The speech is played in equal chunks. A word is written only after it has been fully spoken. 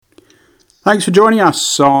Thanks for joining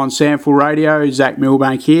us on Samful Radio. Zach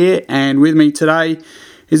Milbank here, and with me today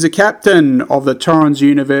is the captain of the Torrens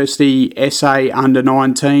University SA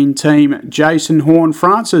Under-19 team, Jason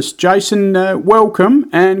Horne-Francis. Jason, welcome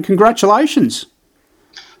and congratulations.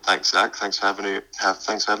 Thanks, Zach. Thanks for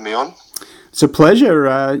having me on. It's a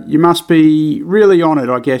pleasure. You must be really honoured,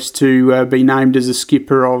 I guess, to be named as a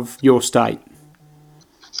skipper of your state.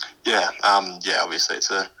 Yeah. Obviously, it's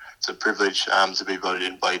a privilege to be voted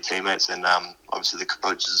in by your teammates and obviously the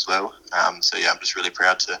coaches as well. I'm just really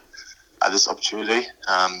proud to have this opportunity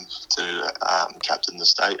to captain the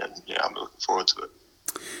state, and I'm looking forward to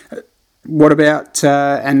it. What about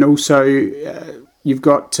and also you've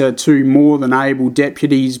got two more than able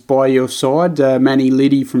deputies by your side, Manny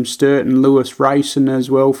Liddy from Sturt and Lewis Rayson as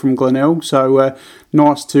well from Glenelg. So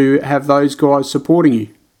nice to have those guys supporting you.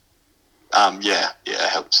 It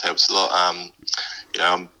helps a lot.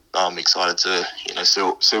 I'm excited to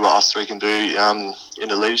see what us three can do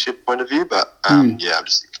in a leadership point of view. But I'm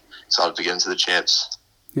just excited to get into the champs.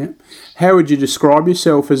 Yeah. How would you describe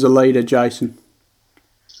yourself as a leader, Jason?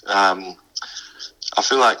 I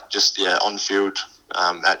feel like just on field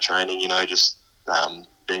at training, just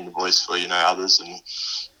being the voice for others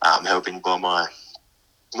and helping by my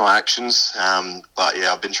actions.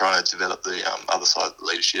 I've been trying to develop the other side of the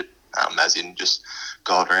leadership, as in just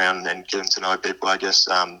going around and getting to know people, I guess,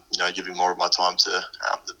 giving more of my time to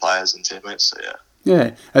the players and teammates. So, yeah.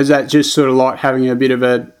 Yeah. Is that just sort of like having a bit of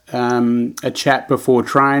a chat before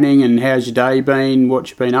training and how's your day been, what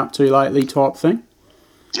you've been up to lately type thing?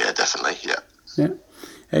 Yeah, definitely, yeah. Yeah,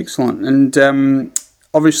 excellent. And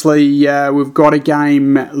obviously we've got a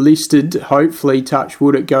game listed. Hopefully, touch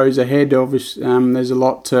wood, it goes ahead. Obviously, there's a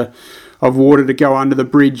lot of water to go under the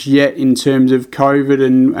bridge yet in terms of COVID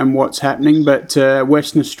and what's happening. But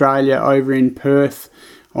Western Australia over in Perth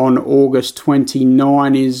on August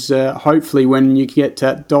 29 is hopefully when you get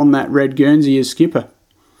to don that red Guernsey as skipper.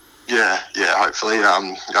 Yeah, hopefully.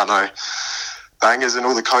 I know Bangers and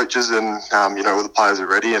all the coaches and all the players are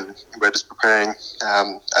ready, and we're just preparing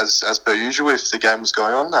as per usual if the game was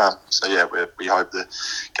going on. We hope the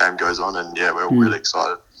game goes on, and we're all really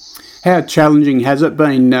excited. How challenging has it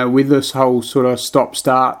been with this whole sort of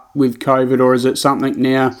stop-start with COVID, or is it something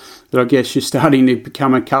now that I guess you're starting to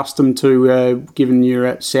become accustomed to, given you're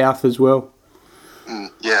at South as well?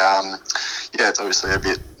 It's obviously a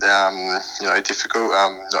bit, difficult,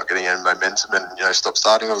 not getting any momentum and, stop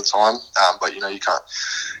starting all the time. But, you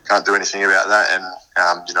can't do anything about that. And,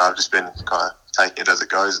 I've just been kind of taking it as it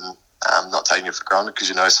goes and not taking it for granted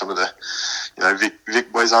because, some of the,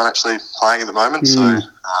 Vic boys aren't actually playing at the moment. So,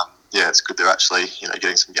 it's good they're actually,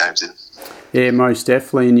 getting some games in. Yeah, most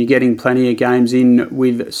definitely. And you're getting plenty of games in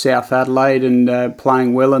with South Adelaide and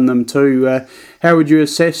playing well in them too. How would you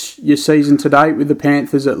assess your season to date with the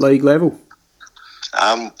Panthers at league level?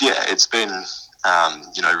 It's been,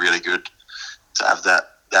 really good to have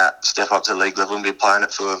that step up to league level and be playing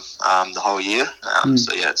it for the whole year.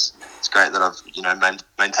 It's great that I've,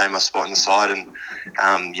 maintained my spot in the side and,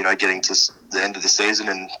 getting to the end of the season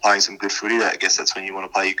and playing some good footy. I guess that's when you want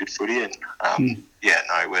to play your good footy. And,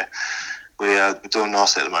 we're doing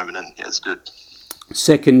nicely at the moment, and it's good.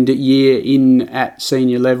 Second year in at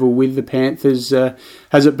senior level with the Panthers.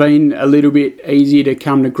 Has it been a little bit easier to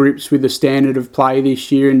come to grips with the standard of play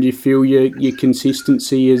this year, and do you feel your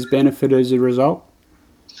consistency has benefited as a result?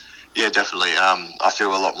 Yeah, definitely. I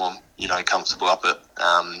feel a lot more, comfortable up at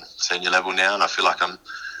senior level now, and I feel like I'm,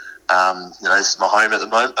 this is my home at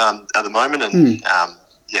the moment, and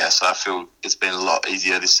so I feel it's been a lot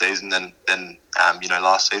easier this season than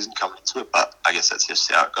last season coming into it. But I guess that's just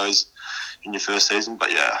how it goes in your first season. But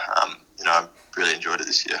I really enjoyed it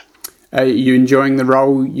this year. Are you enjoying the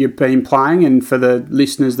role you've been playing? And for the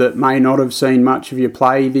listeners that may not have seen much of your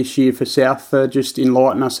play this year for South, just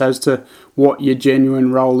enlighten us as to what your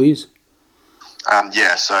genuine role is.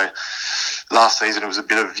 So last season it was a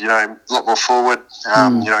bit of, a lot more forward,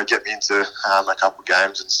 get me into a couple of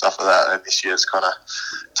games and stuff like that. And this year it's kind of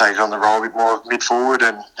taken on the role a bit more of mid-forward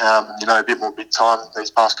and, a bit more mid-time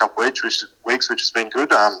these past couple of weeks, which has been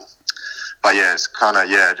good. It's kind of,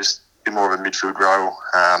 just a bit more of a midfield role,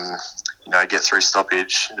 get through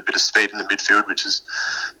stoppage and a bit of speed in the midfield, which is,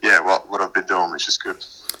 what I've been doing, which is good.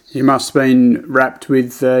 You must have been wrapped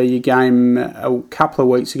with your game a couple of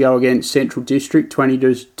weeks ago against Central District,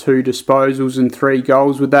 22 disposals and 3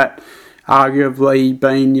 goals. Would that arguably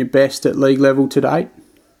been your best at league level to date?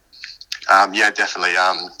 Definitely.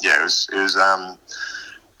 It was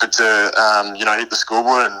good to hit the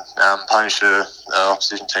scoreboard and punish the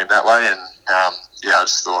opposition team that way. And I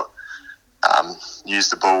just thought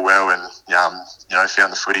used the ball well and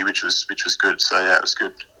found the footy, which was good. So it was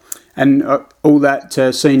good. And all that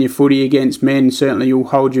senior footy against men certainly will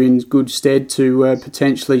hold you in good stead to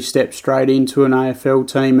potentially step straight into an AFL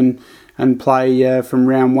team and play from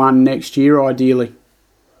round one next year, ideally.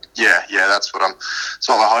 Yeah, that's what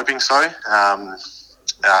we're hoping. So,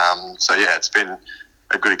 it's been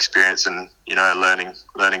a good experience and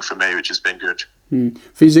learning for me, which has been good.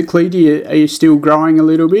 Physically, are you still growing a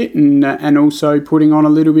little bit and also putting on a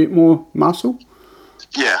little bit more muscle?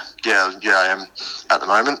 Yeah, I am at the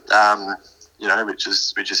moment. Which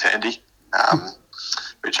is handy.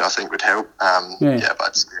 Which I think would help. But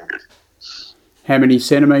it's been good. How many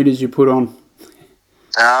centimetres you put on?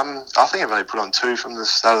 I think I've only put on 2 from the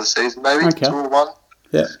start of the season, maybe. Okay. 2 or 1.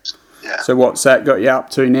 Yeah. Yeah. So what's that got you up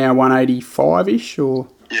to now? 185-ish or?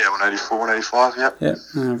 Yeah, 184, 185. Yep. Yeah.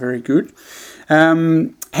 Very good.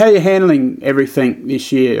 How are you handling everything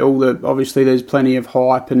this year? Obviously there's plenty of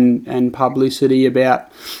hype and publicity about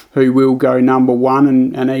who will go number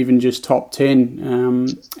 1 and even just top 10.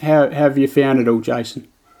 How have you found it all, Jason?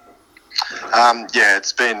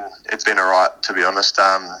 It's been alright, to be honest.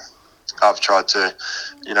 I've tried to,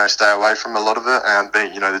 stay away from a lot of it, and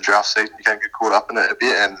the draft season, you can get caught up in it a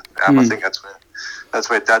bit, and I think that's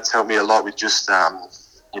where Dad's helped me a lot with just, me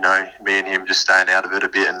and him just staying out of it a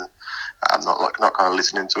bit, and not kind of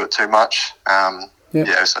listening to it too much. So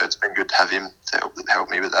it's been good to have him to help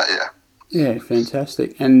me with that. Yeah. Yeah,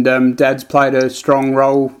 fantastic. And Dad's played a strong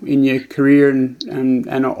role in your career and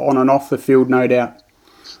on and off the field, no doubt.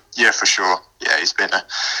 Yeah, for sure. Yeah, he's been a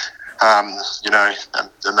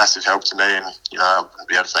massive help to me, and I wouldn't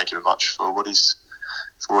be able to thank him much for what he's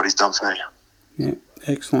done for me. Yeah,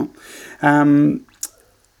 excellent.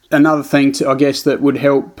 Another thing I guess that would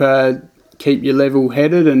help keep you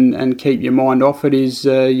level-headed and keep your mind off it is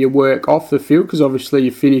your work off the field, because obviously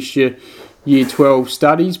you finished your Year 12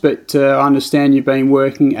 studies, but I understand you've been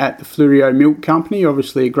working at the Fleurieu Milk Company,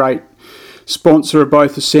 obviously a great sponsor of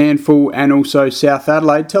both the SANFL and also South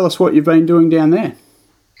Adelaide. Tell us what you've been doing down there.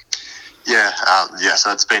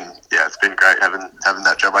 So it's been great having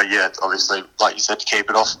that job. Obviously, like you said, to keep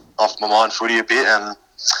it off my mind footy a bit, and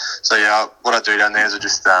so what I do down there is I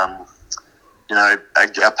just I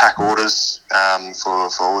pack orders for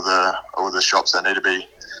all the shops that need to be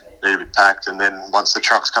packed, and then once the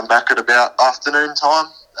trucks come back at about afternoon time,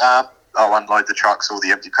 I'll unload the trucks, all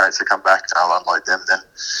the empty crates that come back, I'll unload them, then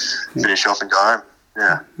finish off and go home.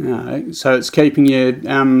 Yeah. So it's keeping you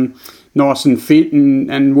nice and fit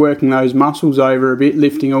and working those muscles over a bit,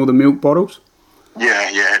 lifting all the milk bottles. Yeah,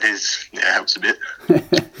 it is. Yeah, it helps a bit.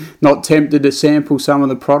 Not tempted to sample some of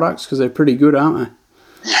the products because they're pretty good, aren't they?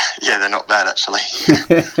 Yeah, they're not bad actually.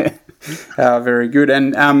 Very good.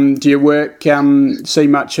 And do your work see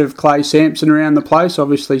much of Clay Sampson around the place?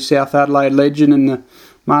 Obviously, South Adelaide legend and the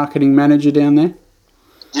marketing manager down there.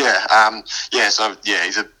 He's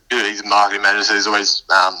a marketing manager, so he's always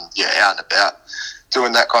out and about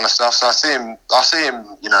doing that kind of stuff. So I see him,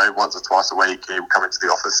 once or twice a week. He'll come into the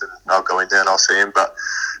office and I'll go in there and I'll see him. But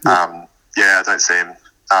I don't see him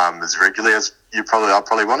as regularly as I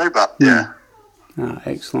probably want to. But yeah. Oh,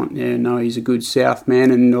 excellent. Yeah, no, he's a good South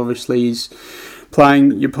man, and obviously you're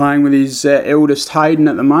playing with his eldest Hayden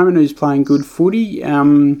at the moment, who's playing good footy.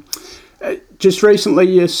 Just recently,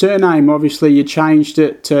 your surname, obviously you changed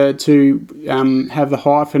it to have the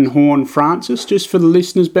hyphen Horn Francis. Just for the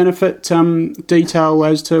listeners' benefit, detail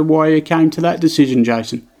as to why you came to that decision,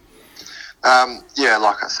 Jason.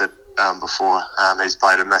 Like I said before, he's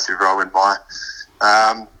played a massive role in my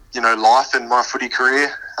life and my footy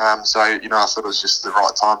career. I thought it was just the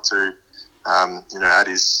right time to add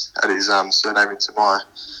his surname into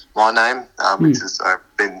my name, which has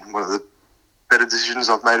been one of the better decisions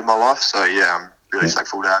I've made in my life. So I'm really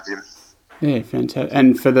thankful to have him. Yeah, fantastic.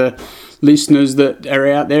 And for the listeners that are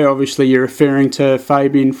out there, obviously you're referring to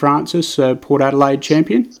Fabian Francis, Port Adelaide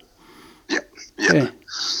champion. Yeah.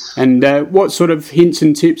 And what sort of hints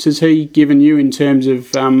and tips has he given you in terms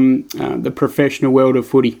of the professional world of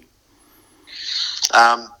footy?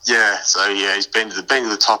 He's been to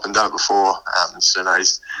the top and done it before. He's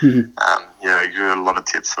given a lot of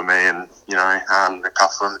tips for me, and a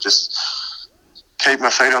couple of them just keep my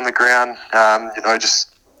feet on the ground.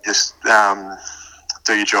 Just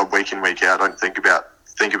do your job week in, week out. Don't think about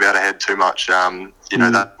ahead too much.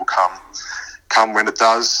 That will come when it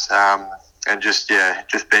does. And just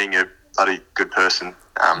being a bloody good person.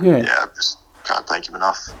 I just can't thank him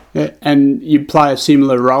enough. Yeah, and you play a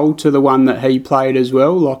similar role to the one that he played as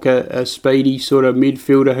well, like a speedy sort of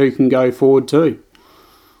midfielder who can go forward too.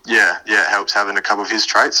 Yeah, it helps having a couple of his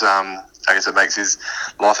traits. I guess it makes his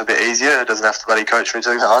life a bit easier. It doesn't have to bloody coach me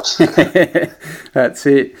too hard. That's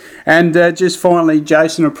it. And just finally,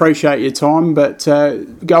 Jason, appreciate your time, but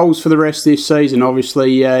goals for the rest of this season,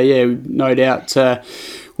 obviously, no doubt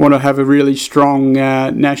want to have a really strong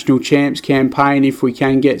national champs campaign if we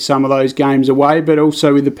can get some of those games away, but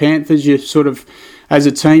also with the Panthers, you sort of, as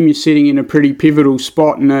a team, you're sitting in a pretty pivotal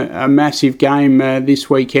spot in a massive game this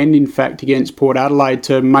weekend, in fact, against Port Adelaide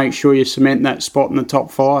to make sure you cement that spot in the top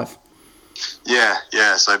 5. Yeah.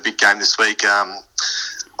 So big game this week.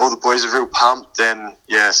 All the boys are real pumped. And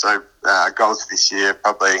so goals this year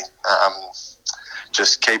probably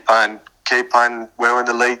just keep playing well in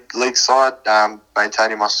the league side,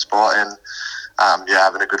 maintaining my spot, and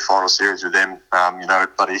having a good final series with them.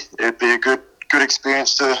 It'd be a good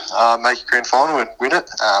experience to make a grand final and win it.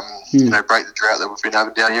 Break the drought that we've been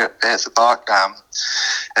having down here at Panther Park.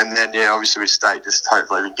 And then obviously with state, just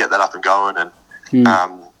hopefully we can get that up and going, and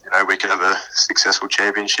we can have a successful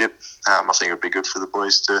championship. I think it would be good for the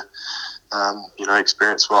boys to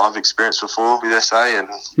experience what I've experienced before with SA, and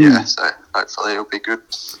so hopefully it'll be good.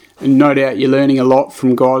 And no doubt you're learning a lot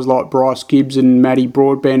from guys like Bryce Gibbs and Matty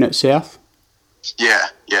Broadbent at South. Yeah,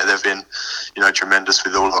 they've been, tremendous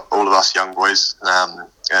with all of us young boys. I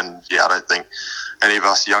don't think any of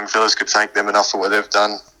us young fellas could thank them enough for what they've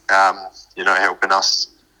done. Helping us,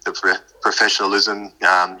 the professionalism,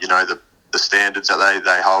 the standards that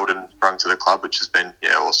they hold and bring to the club, which has been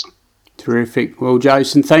awesome. Terrific. Well,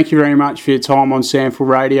 Jason, thank you very much for your time on Sample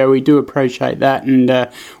Radio. We do appreciate that. And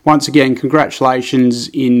once again, congratulations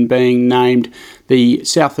in being named the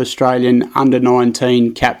South Australian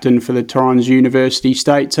Under-19 captain for the Torrens University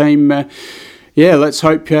state team. Let's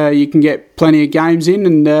hope you can get plenty of games in,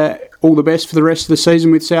 and all the best for the rest of the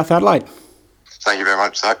season with South Adelaide. Thank you very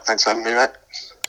much, Zach. Thanks for having me, mate.